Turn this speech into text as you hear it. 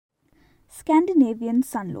Scandinavian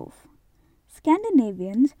sunloaf.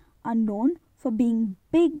 Scandinavians are known for being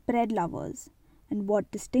big bread lovers, and what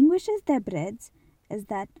distinguishes their breads is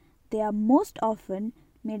that they are most often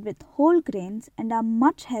made with whole grains and are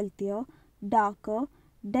much healthier, darker,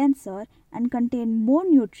 denser, and contain more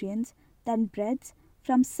nutrients than breads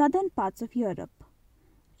from southern parts of Europe.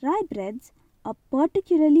 Rye breads are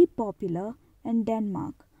particularly popular in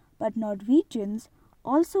Denmark, but Norwegians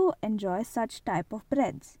also enjoy such type of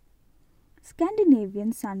breads.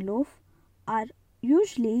 Scandinavian sunloaf are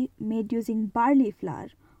usually made using barley flour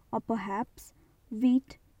or perhaps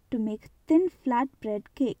wheat to make thin flatbread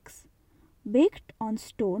cakes, baked on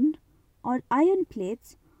stone or iron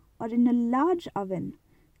plates or in a large oven.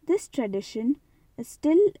 This tradition is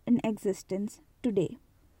still in existence today.